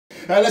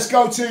Let's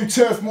go to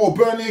Turf Moor.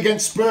 Burnley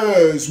against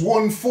Spurs.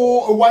 Won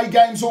 4 away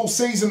games all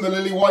season, the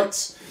Lily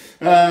Whites.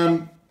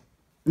 No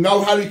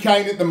Harry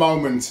Kane at the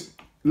moment.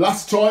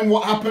 Last time,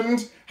 what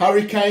happened?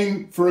 Harry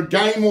Kane, for a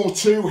game or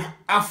two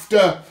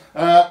after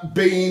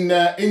being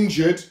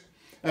injured,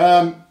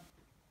 Heung-min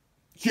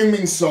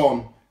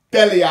Son,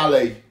 Dele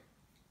Alli,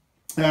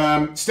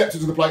 stepped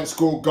up to the plate and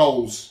scored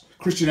goals.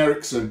 Christian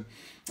Eriksen.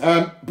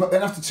 But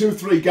then after 2 or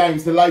 3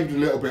 games, they labored a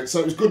little bit. So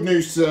it was good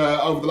news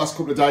over the last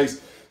couple of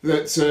days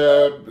that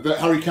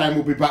Harry Kane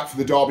will be back for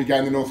the derby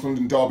game, the North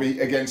London derby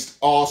against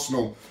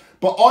Arsenal.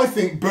 But I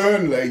think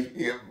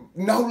Burnley,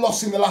 no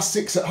loss in the last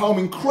 6 at home,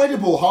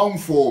 incredible home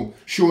form.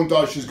 Sean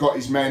Dyche has got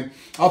his men.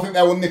 I think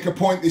they will nick a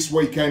point this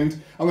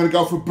weekend. I'm going to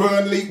go for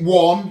Burnley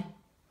 1,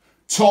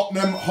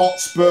 Tottenham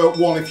Hotspur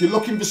 1. If you're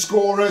looking for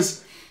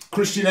scorers,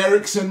 Christian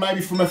Eriksen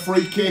maybe from a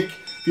free kick.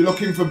 If you're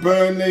looking for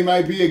Burnley,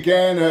 maybe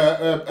again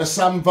a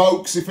Sam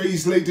Vokes if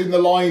he's leading the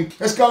line.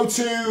 Let's go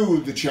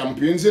to the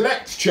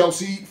champions-elect,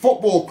 Chelsea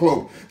Football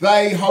Club.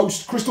 They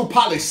host Crystal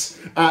Palace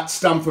at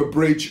Stamford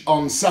Bridge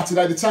on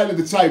Saturday. The tail of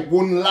the tape,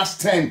 won the last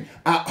 10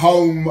 at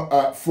home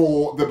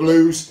for the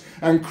Blues.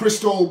 And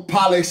Crystal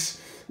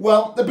Palace,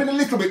 well, they've been a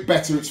little bit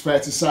better, it's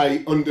fair to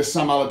say, under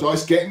Sam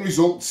Allardyce, getting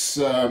results.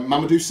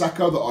 Mamadou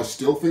Sakho, that I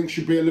still think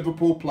should be a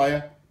Liverpool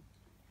player,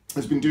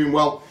 has been doing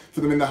well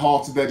for them in the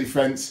heart of their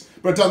defence.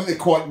 But I don't think they're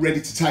quite ready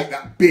to take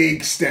that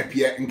big step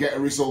yet and get a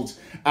result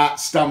at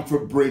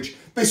Stamford Bridge.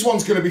 This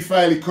one's going to be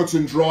fairly cut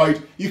and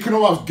dried. You can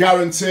almost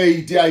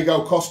guarantee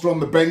Diego Costa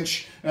on the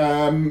bench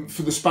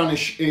for the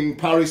Spanish in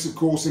Paris, of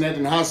course, and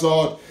Eden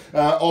Hazard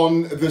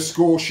on the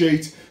score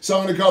sheet. So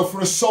I'm going to go for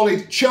a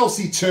solid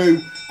Chelsea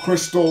 2,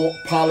 Crystal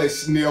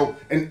Palace 0,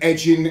 and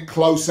edging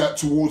closer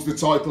towards the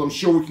title. I'm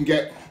sure we can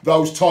get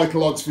those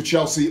title odds for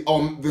Chelsea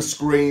on the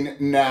screen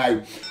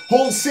now.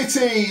 Hull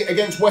City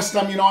against West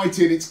Ham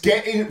United. It's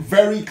getting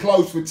very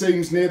close for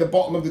teams near the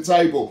bottom of the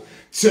table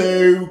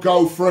to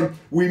go from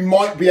we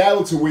might be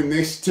able to win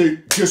this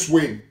to just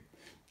win.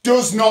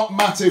 Does not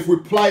matter if we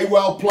play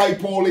well, play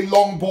poorly,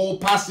 long ball,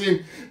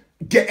 passing.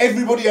 Get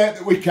everybody out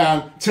that we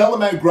can. Tell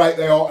them how great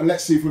they are and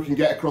let's see if we can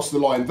get across the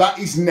line. That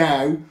is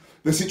now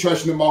the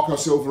situation that Marco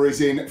Silva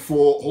is in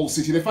for Hull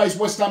City. They face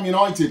West Ham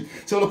United.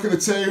 So look at the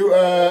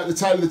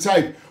tail of the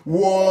tape.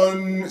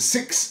 Won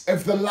 6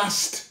 of the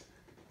last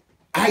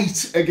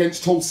 8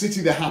 against Hull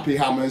City, the Happy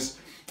Hammers.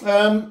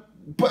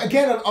 But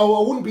again, I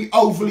wouldn't be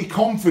overly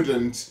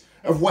confident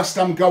of West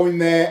Ham going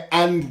there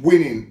and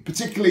winning,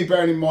 particularly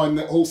bearing in mind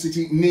that Hull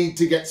City need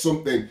to get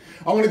something.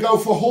 I'm going to go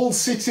for Hull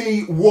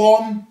City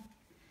 1,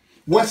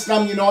 West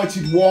Ham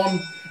United 1,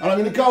 and I'm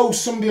going to go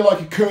somebody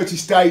like a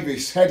Curtis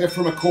Davis, header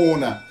from a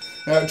corner.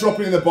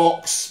 Dropping in the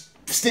box,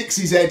 sticks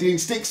his head in,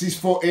 sticks his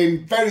foot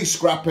in, very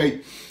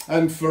scrappy.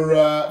 And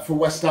for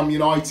West Ham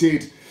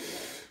United,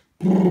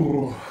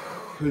 who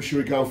should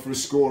we go for a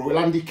score? Will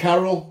Andy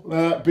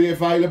Carroll be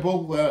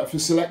available for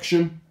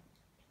selection?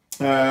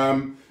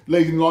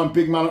 Leading line,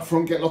 big man up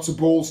front, get lots of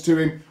balls to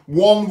him.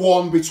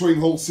 1-1 between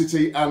Hull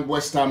City and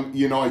West Ham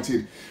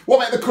United. What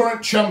about the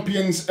current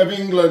champions of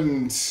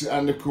England?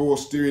 And of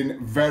course, doing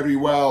very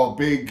well.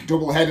 Big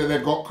double header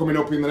they've got coming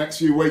up in the next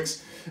few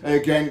weeks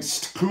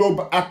against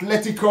Club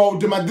Atlético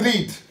de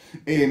Madrid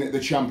in the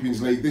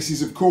Champions League. This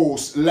is, of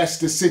course,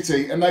 Leicester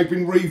City, and they've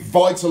been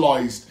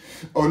revitalised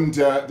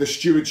under the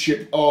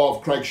stewardship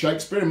of Craig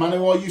Shakespeare, a man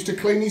who I used to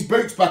clean his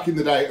boots back in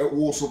the day at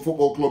Walsall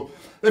Football Club.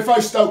 They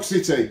face Stoke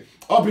City.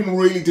 I've been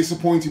really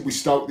disappointed with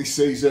Stoke this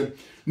season.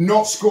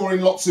 Not scoring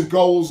lots of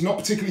goals, not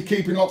particularly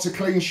keeping lots of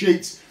clean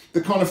sheets.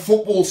 The kind of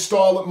football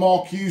style that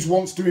Mark Hughes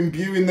wants to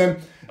imbue in them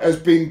has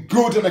been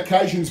good on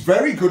occasions,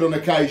 very good on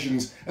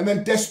occasions, and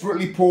then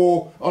desperately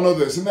poor on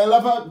others. And they'll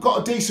have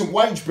got a decent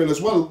wage bill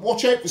as well.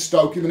 Watch out for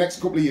Stoke in the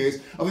next couple of years.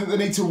 I think they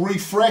need to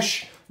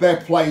refresh their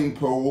playing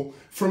pool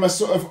from a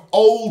sort of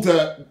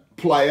older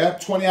player,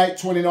 28,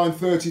 29,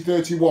 30,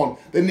 31.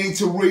 They need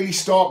to really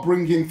start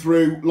bringing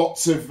through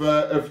lots of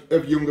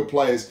younger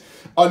players.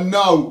 I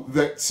know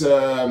that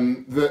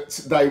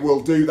that they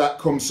will do that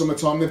come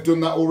summertime. They've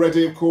done that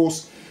already, of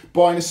course,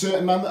 buying a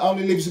certain man that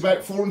only lives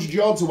about 400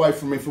 yards away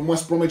from me, from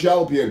West Bromwich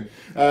Albion,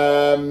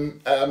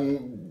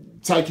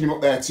 taking him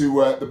up there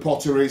to the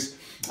Potteries.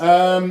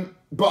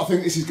 But I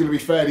think this is going to be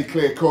fairly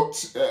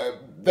clear-cut.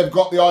 They've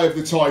got the eye of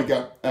the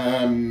tiger,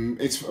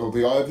 or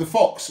the eye of the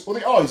fox, or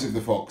the eyes of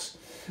the fox.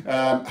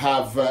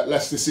 Have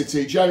Leicester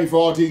City. Jamie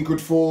Vardy in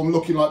good form,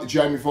 looking like the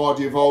Jamie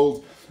Vardy of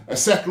old. A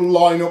settled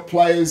line-up,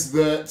 players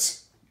that,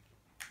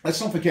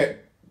 let's not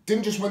forget,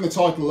 didn't just win the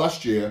title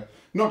last year,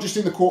 not just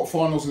in the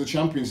quarterfinals of the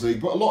Champions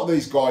League, but a lot of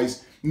these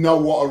guys know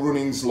what a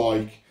running's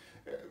like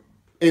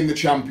in the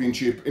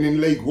Championship and in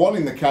League One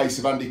in the case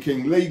of Andy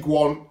King, League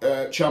One,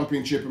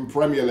 Championship and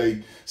Premier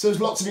League. So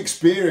there's lots of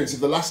experience of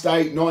the last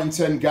 8, 9,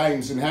 10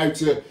 games and how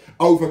to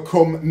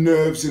overcome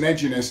nerves and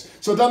edginess.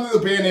 So I don't think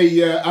there'll be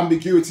any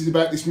ambiguities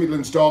about this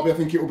Midlands derby. I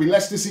think it will be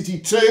Leicester City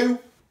 2,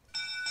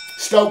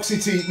 Stoke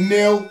City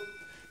 0.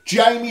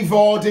 Jamie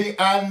Vardy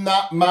and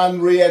that man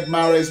Riyad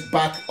Mahrez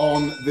back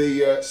on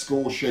the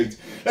score sheet.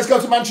 Let's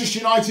go to Manchester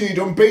United,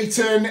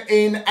 unbeaten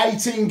in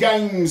 18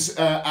 games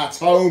at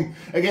home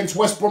against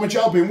West Bromwich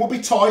Albion. Will be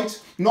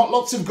tight. Not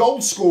lots of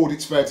goals scored,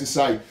 it's fair to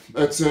say,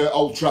 at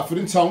Old Trafford.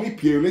 And Tony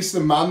Pulis,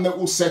 the man that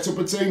will set up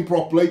a team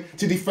properly,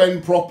 to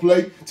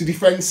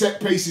defend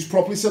set pieces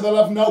properly, so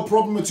they'll have no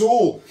problem at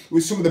all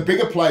with some of the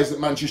bigger players that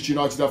Manchester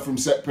United have from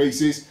set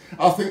pieces.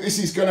 I think this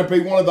is going to be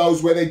one of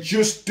those where they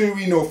just do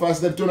enough,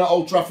 as they've done at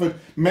Old Trafford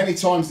many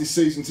times this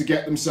season, to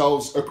get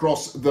themselves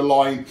across the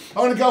line.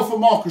 I'm going to go for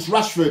Marcus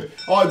Rashford,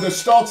 either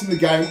starting the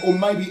game or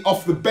maybe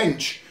off the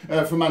bench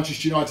for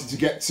Manchester United to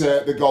get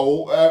the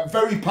goal.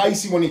 Very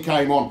pacey when he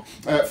came on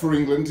for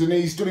England, and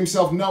he's done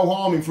himself no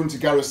harm in front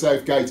of Gareth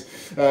Southgate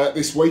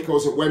this week. I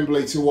was at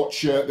Wembley to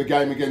watch the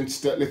game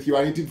against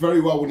Lithuania. He did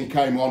very well when he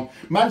came on.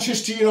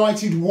 Manchester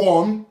United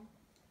won.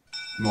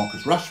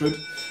 Marcus Rashford.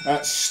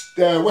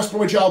 West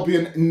Bromwich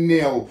Albion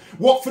 0.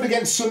 Watford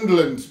against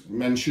Sunderland.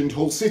 Mentioned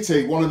Hull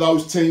City. One of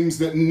those teams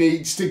that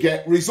needs to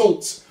get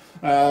results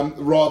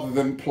rather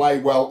than play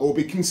well or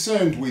be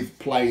concerned with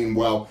playing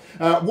well.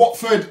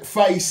 Watford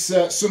face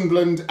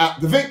Sunderland at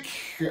the Vic.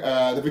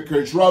 The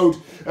Vicarage Road,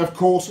 of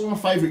course, one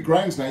of my favourite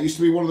grounds now. It used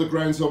to be one of the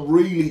grounds I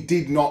really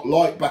did not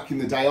like back in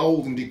the day.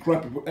 Old and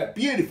decrepit, but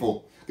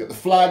beautiful. Get the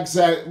flags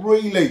out.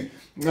 Really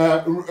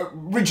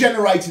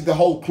regenerated the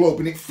whole club,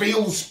 and it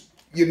feels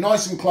you're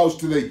nice and close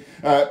to the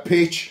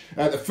pitch.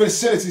 The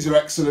facilities are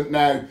excellent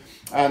now.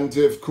 And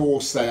of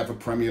course, they have a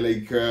Premier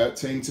League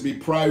team to be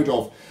proud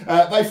of.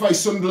 They face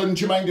Sunderland,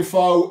 Jermaine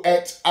Defoe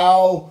et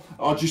al.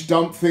 I just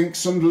don't think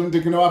Sunderland are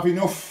going to have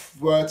enough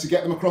to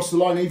get them across the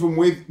line, even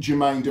with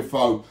Jermaine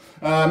Defoe.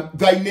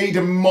 They need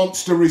a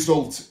monster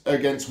result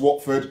against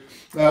Watford.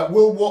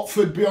 Will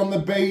Watford be on the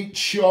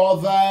beach? Are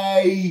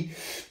they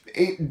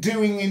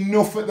doing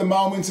enough at the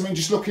moment? I mean,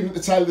 just looking at the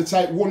tail of the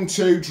tape,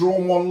 1-2,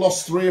 drawn 1,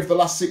 lost 3 of the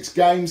last 6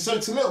 games. So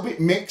it's a little bit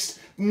mixed.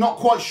 Not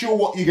quite sure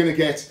what you're going to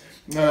get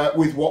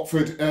with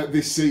Watford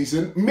this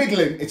season.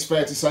 Middling, it's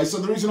fair to say. So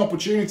there is an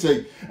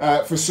opportunity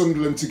for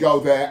Sunderland to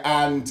go there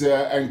and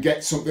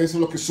get something. Let's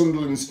look at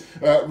Sunderland's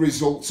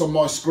results on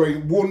my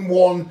screen.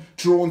 1-1,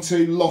 drawn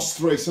 2, lost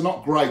 3. So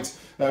not great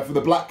for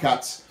the Black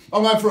Cats.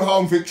 I'm going for a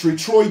home victory.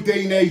 Troy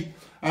Deeney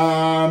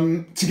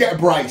to get a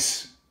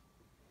brace.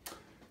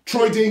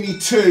 Troy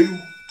Deeney 2,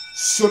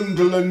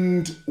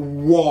 Sunderland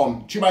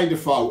 1. Jermaine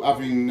Defoe,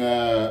 having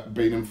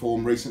been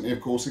informed recently, of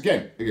course,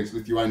 again against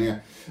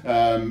Lithuania,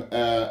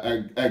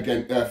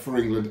 again for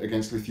England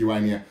against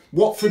Lithuania.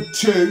 Watford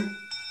 2,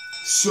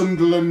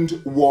 Sunderland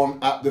 1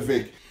 at the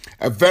Vic.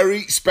 A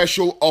very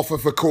special offer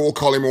for core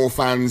Collymore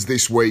fans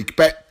this week.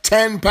 Bet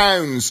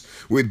 £10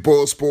 with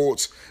Boyle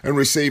Sports and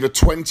receive a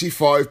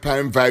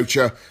 £25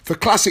 voucher for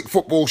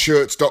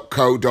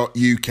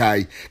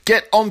classicfootballshirts.co.uk.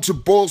 Get onto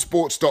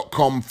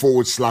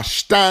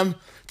boylesports.com/Stan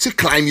to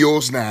claim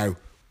yours now.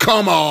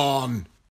 Come on!